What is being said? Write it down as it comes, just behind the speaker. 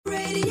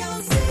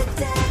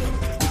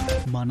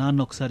మా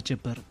నాన్న ఒకసారి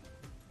చెప్పారు,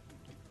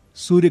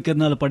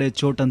 సూర్యకిరణాలు పడే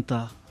చోటంతా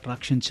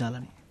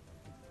రక్షించాలని.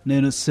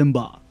 నేను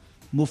సింబా,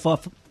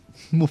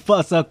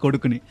 ముఫాసా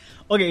కొడుకుని.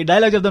 ఓకే, ఈ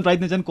డైలాగ్ చెప్తాను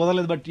ప్రయత్నించాను,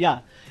 కుదరలేదు. బట్ యా,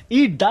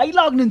 ఈ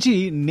డైలాగ్ నుంచి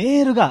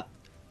నేరుగా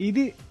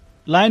ఇది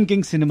లయన్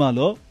కింగ్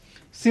సినిమాలో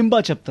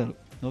సింబా చెప్తారు.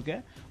 ఓకే,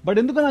 బట్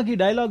ఎందుకు నాకు ఈ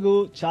డైలాగు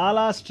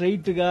చాలా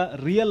స్ట్రైట్గా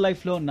రియల్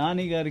లైఫ్లో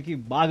నాని గారికి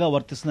బాగా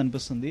వర్తిస్తుంది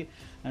అనిపిస్తుంది.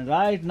 అండ్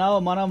రైట్ నౌ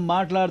మనం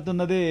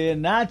మాట్లాడుతున్నది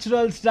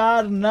natural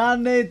star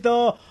నానితో.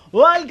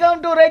 Welcome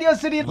to radio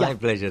city. My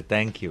pleasure,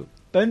 thank you.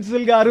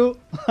 Pencil గారు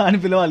అని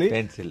పిలవాలి.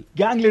 పెన్సిల్,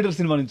 గ్యాంగ్ లీడర్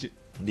సినిమా నుంచి.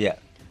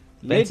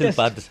 Pencil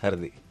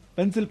Parthasarathi.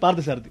 Pencil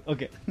Parthasarathi,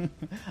 okay.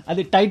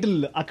 అది టైటిల్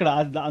అక్కడ,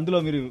 అందులో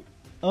మీరు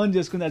ఎర్న్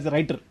చేసుకుంది యాజ్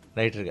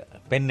రైటర్ గా,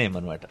 పెన్ నేమ్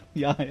అనమాట.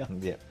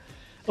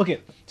 ఓకే,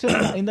 సో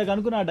ఇందాక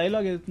అనుకున్న ఆ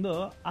డైలాగ్ ఏదైతుందో,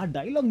 ఆ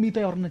డైలాగ్ మీతో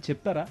ఎవరన్నా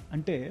చెప్పారా?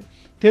 అంటే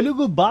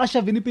తెలుగు భాష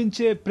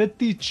వినిపించే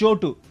ప్రతి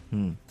చోటు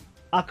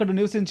అక్కడ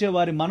నివసించే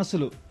వారి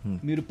మనసులు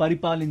మీరు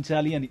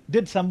పరిపాలించాలి అని.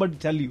 Did somebody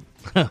tell you?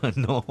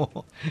 No,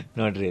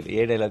 not really.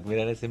 A dialogue?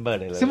 మీరు సింబా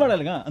డైలాగ్. Simba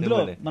dialogue. అందులో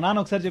మా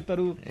నాన్న ఒకసారి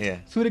చెప్పారు,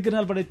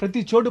 సూర్యకిరణాలు పడే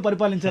ప్రతి చోటు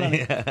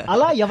పరిపాలించాలని.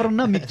 అలా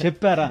ఎవరన్నా మీకు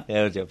చెప్పారా?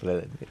 ఎవరు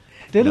చెప్పలేదండి.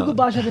 తెలుగు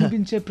భాష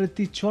వినిపించే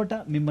ప్రతి చోట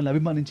మిమ్మల్ని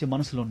అభిమానించే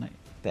మనసులు ఉన్నాయి.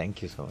 Thank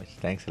you so much.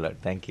 Thanks a lot.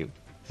 Thank you.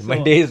 My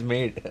day is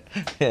made.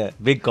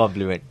 Big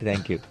compliment.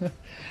 Thank you.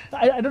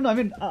 I don't know. I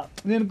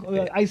mean,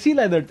 I see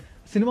like that.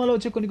 సినిమాలో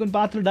వచ్చే కొన్ని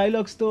పాత్రలు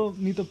డైలాగ్స్ తో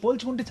మీతో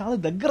పోల్చుకుంటే చాలా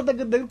దగ్గర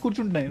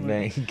కూర్చుంటున్నాయి.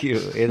 Thank you.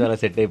 ఏదో అలా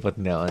సెట్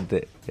అయిపోతుంది అంతే.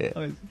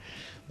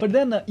 బట్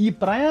దెన్ ఈ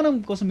ప్రయాణం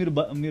కోసం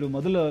మీరు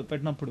మొదలు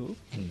పెట్టినప్పుడు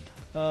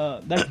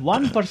that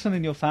one person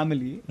in your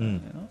family,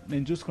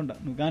 నేను చూసుకుంటా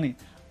నువ్వు కానీ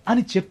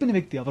అని చెప్పిన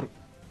వ్యక్తి ఎవరు?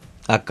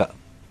 అక్క.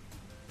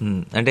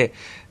 అంటే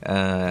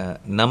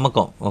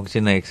నమ్మకం, ఒక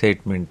చిన్న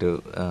ఎక్సైట్మెంట్,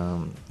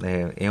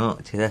 ఏమో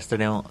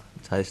చేసేస్తాడేమో,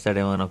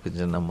 సాధిస్తాడేమో అని ఒక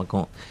చిన్న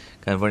నమ్మకం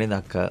కనపడింది.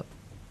 అక్క,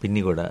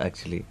 పిన్ని కూడా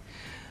యాక్చువల్లీ.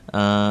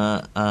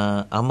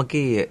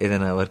 అమ్మకి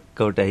ఏదైనా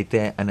వర్కౌట్ అయితే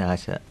అని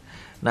ఆశ,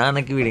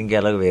 నాన్నకి వీడు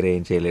ఇంకెలాగో వేరే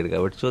ఏం చేయలేడు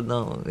కాబట్టి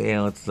చూద్దాం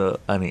ఏమవుతుందో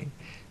అని.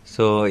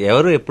 సో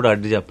ఎవరు ఎప్పుడు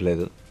అడ్డు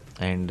చెప్పలేదు.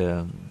 అండ్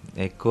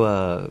ఎక్కువ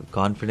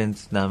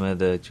కాన్ఫిడెన్స్ నా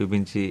మీద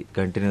చూపించి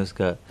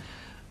కంటిన్యూస్గా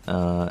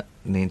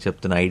నేను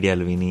చెప్తున్న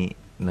ఐడియాలు విని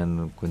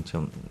నన్ను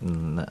కొంచెం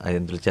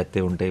అందులో చెత్తే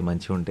ఉంటాయి,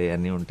 మంచి ఉంటాయి,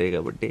 అన్నీ ఉంటాయి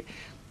కాబట్టి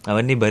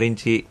అవన్నీ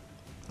భరించి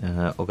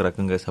ఒక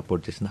రకంగా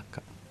సపోర్ట్ చేసిన అక్క.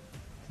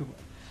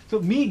 సో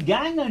మీ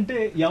గ్యాంగ్ అంటే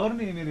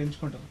ఎవరిని మీరు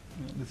ఎంచుకుంటారు?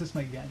 This is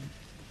my gang.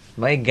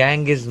 My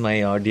gang is my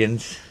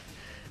audience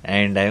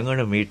and I'm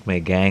going to meet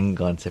my gang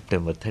on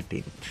September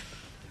 13th.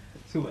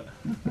 Super.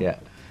 Yeah.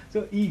 So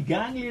ఈ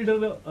గ్యాంగ్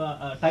లీడర్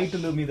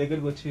టైటిల్ మీ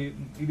దగ్గరకు వచ్చి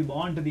ఇది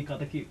బాగుంటుంది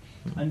కథకి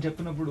అని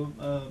చెప్పినప్పుడు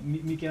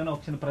మీకేమైనా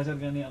ఒక చిన్న ప్రెషర్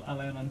కానీ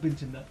అలా ఏమైనా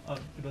అనిపించిందా?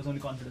 It was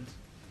only confidence?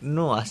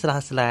 No,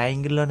 అసలు ఆ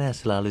యాంగిల్లోనే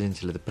అసలు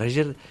ఆలోచించలేదు.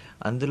 ప్రెషర్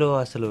అందులో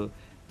అసలు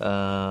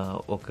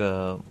ఒక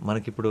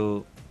మనకిప్పుడు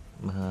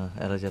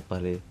ఎలా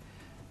చెప్పాలి,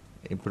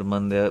 ఇప్పుడు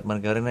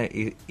మనకి ఎవరైనా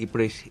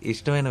ఇప్పుడు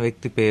ఇష్టమైన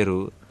వ్యక్తి పేరు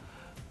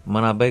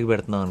మన అబ్బాయికి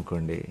పెడుతున్నాం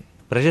అనుకోండి,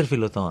 ప్రెషర్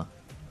ఫీల్ అవుతామా?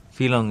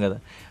 ఫీల్ అవ్వం కదా.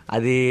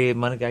 అది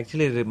మనకి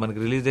యాక్చువల్లీ మనకి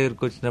రిలీజ్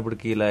దగ్గరికి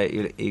వచ్చినప్పటికి ఇలా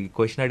ఈ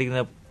క్వశ్చన్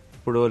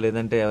అడిగినప్పుడు,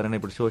 లేదంటే ఎవరైనా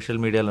ఇప్పుడు సోషల్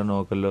మీడియాలోనో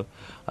ఒకళ్ళు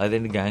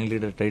అదేంటి గ్యాంగ్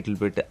లీడర్ టైటిల్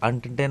పెట్టి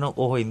అంటుంటేనో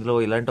ఓహో ఇందులో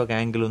ఇలాంటి ఒక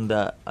యాంగిల్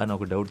ఉందా అని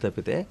ఒక డౌట్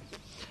తప్పితే,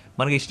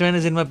 మనకి ఇష్టమైన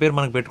సినిమా పేరు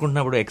మనకు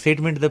పెట్టుకుంటున్నప్పుడు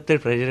ఎక్సైట్మెంట్ తప్పితే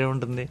ప్రెషర్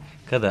ఏముంటుంది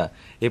కదా.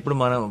 ఎప్పుడు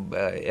మనం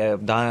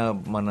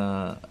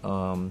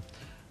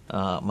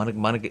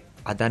మనకి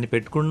దాన్ని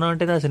పెట్టుకున్నాం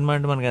అంటే ఆ సినిమా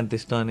అంటే మనకి అంత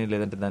ఇష్టం అని,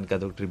 లేదంటే దానికి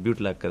అదొక ట్రిబ్యూట్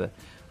లాగా కదా.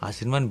 ఆ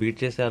సినిమాని బీట్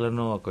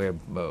చేసేయాలను ఒక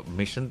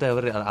మిషన్తో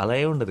ఎవరు అలా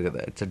ఏ ఉండదు కదా.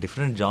 It's a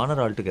different genre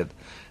all together.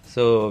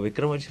 So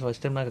Vikram వచ్చి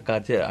ఫస్ట్ టైం నాకు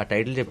ఆ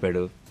టైటిల్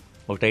చెప్పాడు.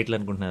 ఒక టైటిల్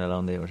అనుకుంటున్నాను ఎలా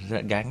ఉంది,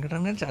 గ్యాంగ్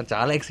అంటే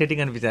చాలా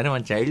ఎక్సైటింగ్ అనిపించింది.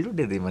 మన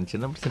చైల్డ్హుడ్ ఇది, మన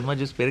చిన్నప్పుడు సినిమా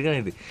చూసి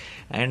పెరిగాను.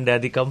 అండ్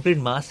అది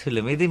కంప్లీట్ మాస్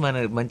ఫిల్మ్. ఇది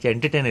మన మంచి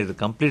entertainer,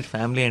 complete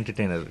family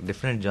entertainer,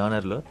 different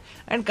జానర్లో,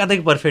 and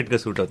కథకి పర్ఫెక్ట్గా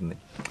సూట్ అవుతుంది.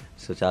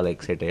 సో చాలా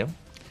ఎక్సైట్ అయ్యాం.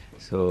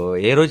 సో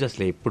ఏ రోజు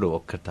అసలు ఎప్పుడు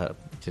ఒక్క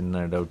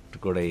చిన్న డౌట్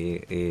కూడా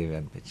ఏమి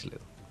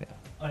అనిపించలేదు.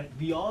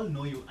 We all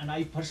know you and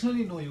I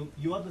personally know you.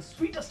 You are the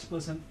sweetest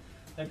person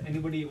that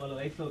anybody వాళ్ళ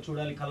లైఫ్ లో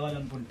చూడాలి, కలవాలి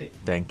అనుకుంటే.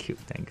 Thank you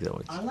so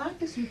much.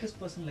 అలాంటి స్వీటెస్ట్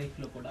పర్సన్ లైఫ్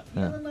లో కూడా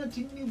ఏదన్నా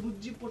చిన్ని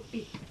బుజ్జి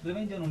పొట్టి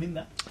రివెంజ్ అని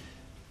ఉండిందా?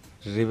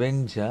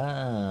 రివెంజా?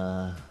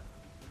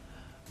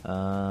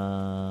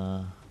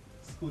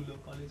 స్కూల్లో,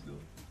 కాలేజ్లో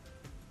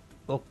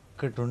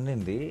ఒక్కటి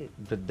ఉండింది.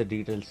 పెద్ద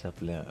డీటెయిల్స్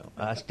చెప్పలే.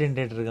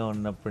 అసిస్టెంట్ ఎడిటర్గా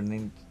ఉన్నప్పటి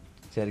నుంచి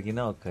జరిగిన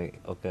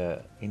ఒక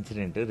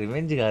ఇన్సిడెంట్.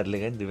 రివెంజ్ కాదులే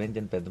కానీ, రివెంజ్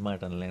అని పెద్ద మాట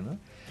అనలేను.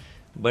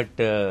 బట్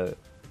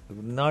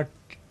నాట్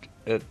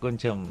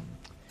కొంచెం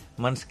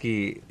మనసుకి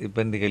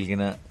ఇబ్బంది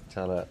కలిగిన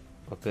చాలా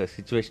ఒక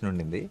సిచ్యువేషన్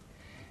ఉండింది.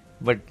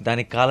 బట్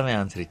దానికి కాలమే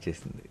ఆన్సర్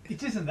ఇచ్చేసింది.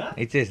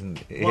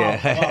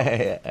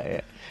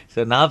 సో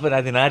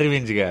అది నా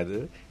రివెంజ్ కాదు.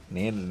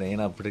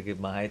 నేను అప్పటికి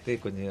మా అయితే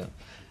కొంచెం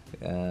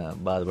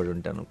బాధపడి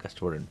ఉంటాను,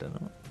 కష్టపడి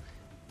ఉంటాను,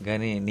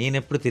 కానీ నేను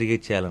ఎప్పుడు తిరిగి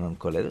ఇచ్చేయాలని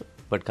అనుకోలేదు.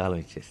 బట్ కాలం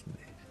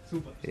ఇచ్చేసింది.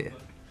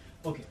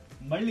 ఓకే,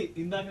 మళ్ళీ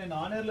ఇందాక నేను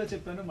ఆన్ ఎయిర్ లో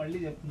చెప్పాను, మళ్ళీ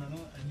చెప్తున్నాను.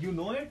 You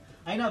know it.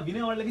 అయినా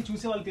వినే వాళ్ళకి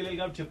చూసే వాళ్ళకి తెలియదు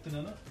కాబట్టి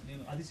చెప్తున్నాను.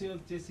 నేను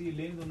అతిశయోక్తి చేసి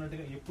లేనిది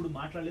ఉన్నట్టుగా ఎప్పుడు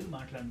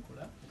మాట్లాడను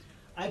కూడా.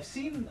 ఐ హావ్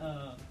సీన్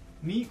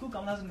మీకు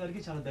కమల్ హాసన్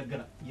గారికి చాలా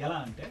దగ్గర. ఎలా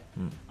అంటే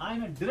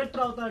ఆయన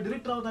డైరెక్టర్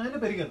అవుతానే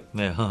పెరిగారు,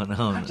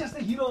 చేస్తే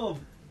హీరో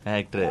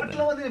యాక్టర్,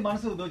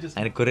 మనసు దోచేస్తారు,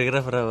 ఆయన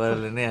కొరియోగ్రాఫర్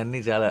అవ్వాలని అన్ని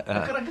చాలా.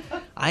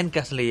 ఆయనకి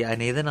అసలు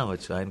ఆయన ఏదైనా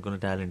అవ్వచ్చు ఆయనకున్న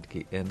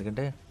టాలెంట్కి.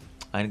 ఎందుకంటే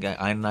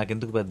ఆయన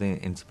నాకెందుకు పెద్ద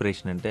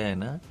ఇన్స్పిరేషన్ అంటే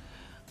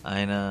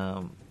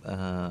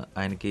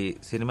ఆయనకి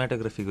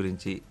సినిమాటోగ్రఫీ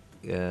గురించి,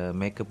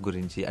 మేకప్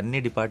గురించి, అన్ని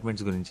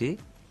డిపార్ట్మెంట్స్ గురించి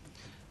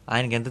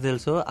ఆయనకి ఎంత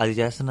తెలుసో అది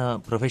చేస్తున్న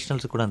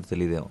ప్రొఫెషనల్స్ కూడా అంత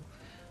తెలియదేమో.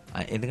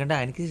 ఎందుకంటే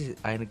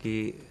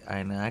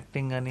ఆయన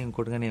యాక్టింగ్ కానీ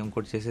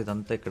ఇంకోటి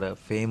చేసేదంతా ఇక్కడ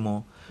ఫేమో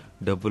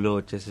డబ్బులో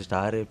వచ్చేసి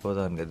స్టార్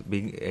అయిపోదాం కదా.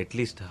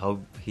 అట్లీస్ట్ హౌ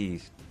హీ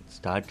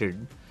స్టార్టెడ్,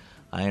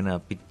 ఆయన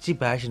పిచ్చి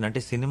ప్యాషన్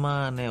అంటే సినిమా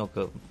అనే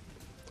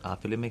ఆ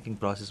ఫిల్మ్ మేకింగ్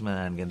ప్రాసెస్ మీద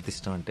ఆయనకి ఎంత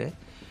ఇష్టం అంటే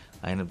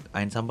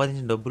ఆయన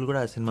సంపాదించిన డబ్బులు కూడా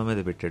ఆ సినిమా మీద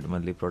పెట్టాడు.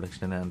 మళ్ళీ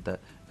ప్రొడక్షన్ అంత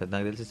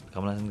నాకు తెలిసి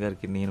కమల్ హాసన్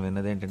గారికి నేను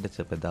విన్నది ఏంటంటే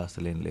పెద్ద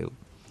ఆస్తులు ఏం లేవు.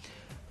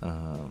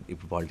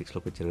 ఇప్పుడు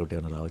పాలిటిక్స్లోకి వచ్చారు ఒకటి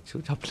ఏమైనా రావచ్చు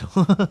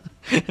చెప్పలేము.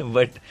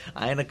 బట్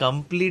ఆయన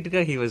కంప్లీట్గా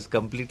he was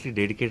completely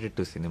dedicated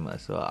to cinema.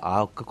 So ఆ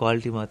ఒక్క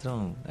క్వాలిటీ మాత్రం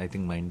I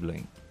think mind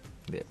blowing.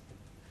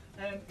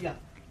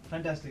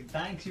 Fantastic,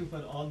 thanks you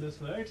for all those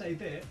words.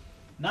 అయితే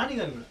నాని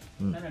గారు కూడా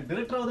ఆయన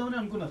డైరెక్టర్ అవుదామని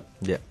అనుకున్నారు,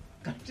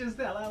 కట్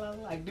చేస్తే అలా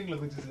యాక్టింగ్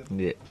లోకి వచ్చేసారు.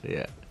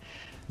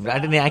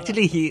 అంటే నేను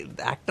యాక్చువల్లీ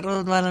యాక్టర్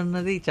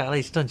అవ్వాలన్నది చాలా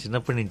ఇష్టం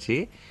చిన్నప్పటి నుంచి,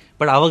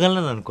 బట్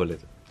అవగలను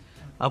అనుకోలేదు.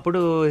 అప్పుడు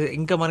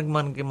ఇంకా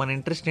మన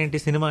ఇంట్రెస్ట్ ఏంటి,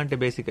 సినిమా అంటే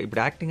బేసిక్గా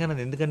ఇప్పుడు యాక్టింగ్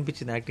అనేది ఎందుకు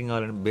అనిపించింది, యాక్టింగ్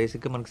కావాలని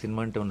బేసిక్గా మనకి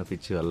సినిమా అంటే ఉన్న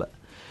పిచ్చి వల్ల.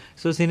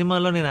 సో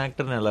సినిమాలో నేను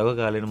యాక్టర్ని ఎలాగో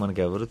కాలేను,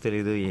 మనకి ఎవరు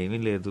తెలియదు, ఏమీ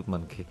లేదు,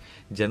 మనకి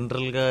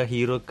జనరల్గా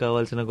హీరోకి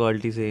కావాల్సిన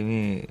క్వాలిటీస్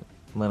ఏమీ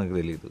మనకు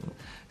తెలీదు,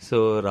 సో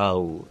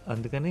రావు.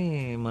 అందుకని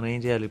మనం ఏం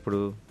చేయాలి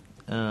ఇప్పుడు,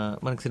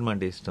 మనకి సినిమా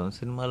అంటే ఇష్టం,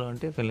 సినిమాలో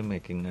అంటే ఫిల్మ్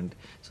మేకింగ్ అంటే,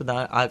 సో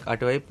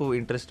అటువైపు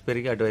ఇంట్రెస్ట్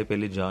పెరిగి అటువైపు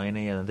వెళ్ళి జాయిన్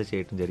అయ్యి అదంతా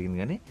చేయడం జరిగింది.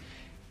 కానీ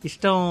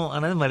ఇష్టం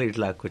అనేది మళ్ళీ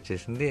ఇట్లా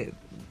వచ్చేసింది,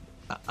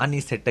 అన్ని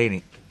సెట్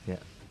అయినాయి.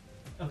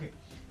 ఓకే,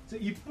 సో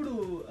ఇప్పుడు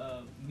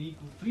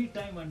మీకు ఫ్రీ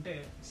టైం అంటే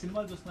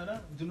సినిమాలు చూస్తున్నారా,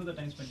 జున్నుతో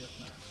టైం స్పెండ్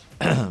చేస్తున్నారా?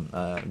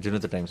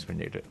 జున్నుతో టైం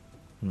స్పెండ్ చేయటం.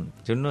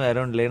 జున్ను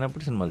అరౌండ్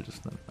లేనప్పుడు సినిమాలు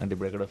చూస్తున్నాను. అంటే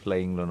ఇప్పుడు ఎక్కడ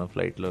ఫ్లయింగ్లోనో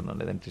ఫ్లైట్లోనో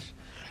లేదంటే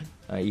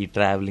ఈ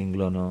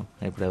ట్రావెలింగ్లోనో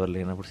ఇప్పుడు ఎవరు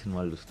లేనప్పుడు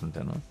సినిమాలు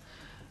చూస్తుంటాను.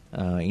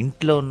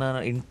 ఇంట్లో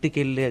ఇంటికి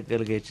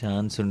వెళ్ళగలిగే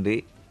ఛాన్స్ ఉండి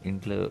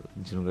ఇంట్లో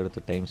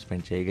జున్నుగడతో టైం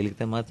స్పెండ్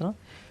చేయగలిగితే మాత్రం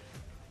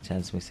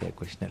ఛాన్స్ మిస్ అయ్యే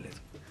క్వశ్చనే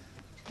లేదు.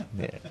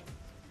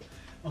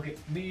 ఓకే,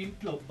 మీ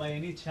ఇంట్లో బై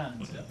ఎనీ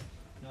ఛాన్స్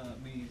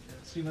మీ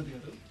శ్రీమతి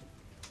గారు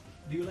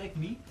do you like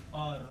me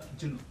are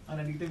జున్ను అని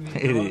అడిగితే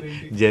ఇది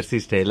జెర్సీ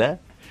స్టైలా?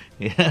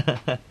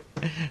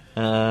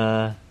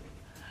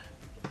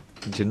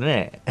 జున్నే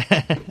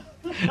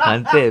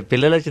అంతే,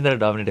 పిల్లలు వచ్చిన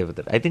తర్వాత డామినేట్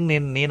అయిపోతారు. ఐ థింక్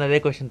నేను అదే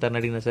క్వశ్చన్ తను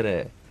అడిగినా సరే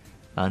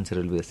answer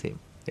will be the same.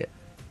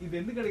 ఇది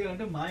ఎందుకు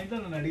అడిగారంటే మా ఇంట్లో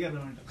నన్ను అడిగారు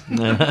అనమాట.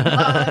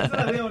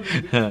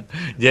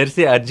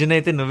 జెర్సీ అర్జున్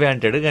అయితే నువ్వే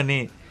అంటాడు, కానీ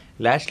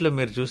లాస్ట్లో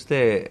మీరు చూస్తే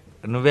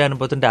నువ్వే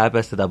అనిపోతుంటే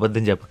ఆపేస్తుంది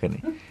అబద్ధం చెప్పకని.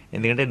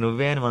 ఎందుకంటే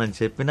నువ్వే అని మనం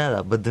చెప్పినా అది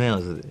అబద్ధమే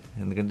అవుతుంది.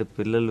 ఎందుకంటే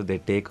పిల్లలు they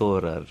take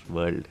over our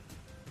world.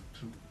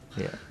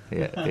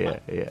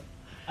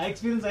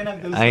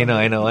 I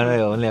know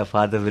only a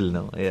father will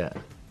know.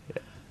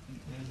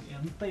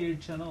 ఎంత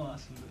ఏడ్చానో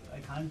అసలు I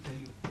can't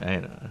tell you. I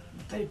know.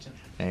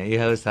 You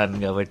have a son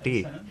కాబట్టి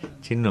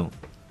Chinnu.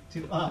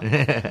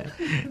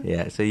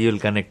 So you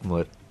will connect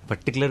more.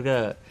 పర్టికులర్గా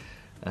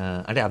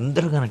అంటే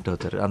అందరూ కనెక్ట్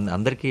అవుతారు.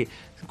 అందరికీ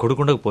కొడుకు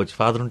ఉండకపోవచ్చు,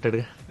 ఫాదర్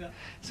ఉంటాడుగా.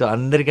 సో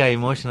అందరికీ ఆ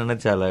ఎమోషన్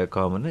అనేది చాలా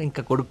కామన్.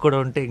 ఇంకా కొడుకు కూడా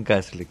ఉంటే ఇంకా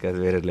అసలు ఇక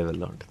వేరే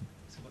లెవెల్లో ఉంటుంది.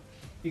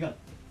 ఇక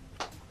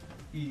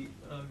ఈ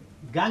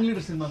గ్యాంగ్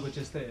లీడర్ సినిమాకి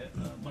వచ్చేస్తే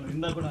మనం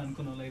ఇందాక కూడా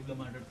అనుకున్నాం లైఫ్లో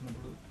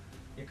మాట్లాడుతున్నప్పుడు,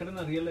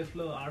 ఎక్కడైనా రియల్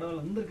లైఫ్లో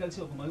ఆడవాళ్ళందరూ కలిసి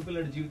ఒక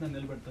మగపిల్లాడి జీవితాన్ని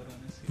నిలబెడతారు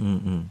అనేసి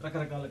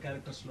రకరకాల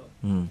క్యారెక్టర్స్ లో.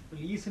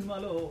 ఈ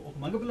సినిమాలో ఒక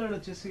మగపిల్లాడు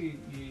వచ్చేసి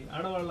ఈ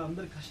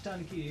ఆడవాళ్ళందరి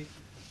కష్టానికి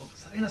ఒక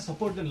సరైన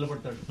సపోర్ట్ గా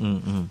నిలబడతాడు.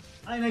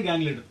 ఆయన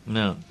gang leader.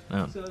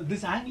 So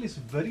this angle is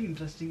very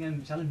interesting and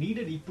చాలా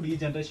నీడెడ్ ఇప్పుడు ఈ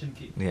జనరేషన్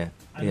కి.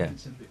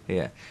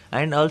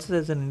 And also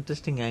దర్స్ an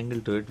interesting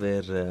angle to it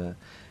where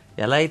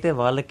ఎలా అయితే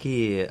వాళ్ళకి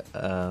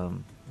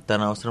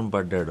తన అవసరం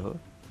పడ్డాడో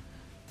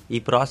ఈ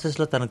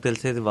ప్రాసెస్లో తనకు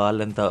తెలిసేది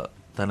వాళ్ళెంత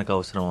తనకు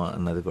అవసరం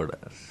అన్నది కూడా.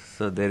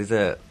 So there is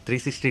a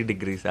 360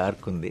 degrees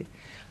arc ఉంది.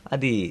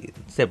 అది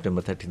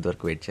September 13th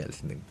వరకు వెయిట్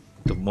చేయాల్సింది.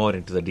 To more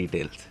in to the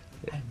details.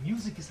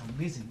 Music is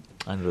amazing.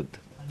 Anirudh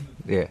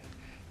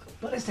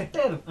set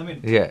అయ్యారు. ఐ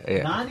మీన్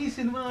నాని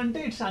సినిమా అంటే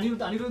ఇట్స్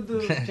అనిరుద్ధ్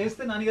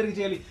చేస్తే నాని గారికి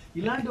చేయాలి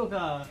ఇలాంటి ఒక,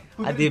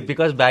 అది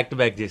బికాస్ బ్యాక్ టు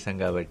బ్యాక్ చేశాం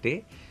కాబట్టి.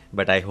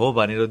 బట్ ఐ హోప్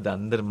అనిరుద్ధ్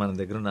అందరు మన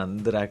దగ్గర ఉన్న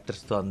అందరు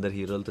యాక్టర్స్తో అందరు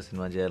హీరోలతో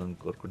సినిమా చేయాలని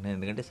కోరుకుంటున్నాను.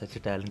 ఎందుకంటే such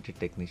a talented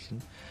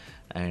technician.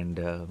 And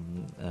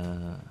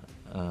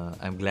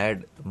I'm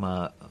glad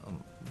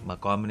మా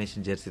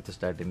కాంబినేషన్ జెర్సీతో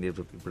స్టార్ట్ అయింది,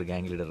 ఇప్పుడు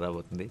గ్యాంగ్ లీడర్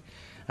రాబోతుంది.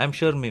 ఐఎమ్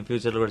షూర్ మేము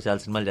ఫ్యూచర్లో కూడా చాలా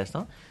సినిమాలు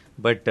చేస్తాం.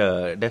 బట్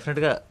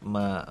డెఫినెట్గా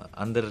మా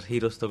అందరు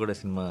హీరోస్తో కూడా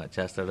సినిమా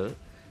చేస్తాడు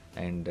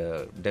అండ్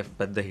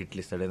పెద్ద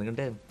హిట్లు ఇస్తాడు.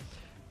 ఎందుకంటే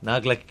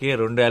నాకు lucky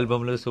 2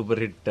 ఆల్బమ్లు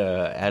super hit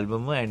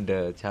album and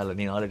చాలా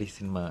నేను ఆల్రెడీ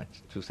సినిమా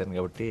చూశాను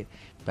కాబట్టి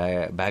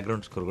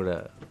బ్యాక్గ్రౌండ్ స్కోర్ కూడా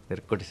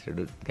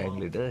కొట్టిస్తాడు gang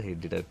leader. He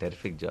did a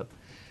terrific job.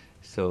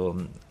 So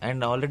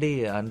and already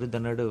Anirudh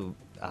అన్నాడు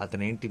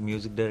అతనేంటి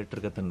మ్యూజిక్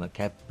డైరెక్టర్గా అతను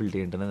క్యాపబిలిటీ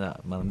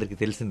ఏంటనేది మనందరికీ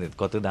తెలిసిందే,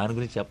 కొత్త దాని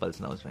గురించి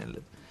చెప్పాల్సిన అవసరం ఏం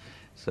లేదు.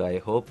 So I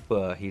hope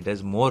he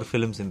does more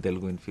films in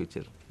Telugu in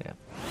future.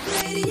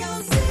 Radio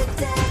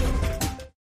City.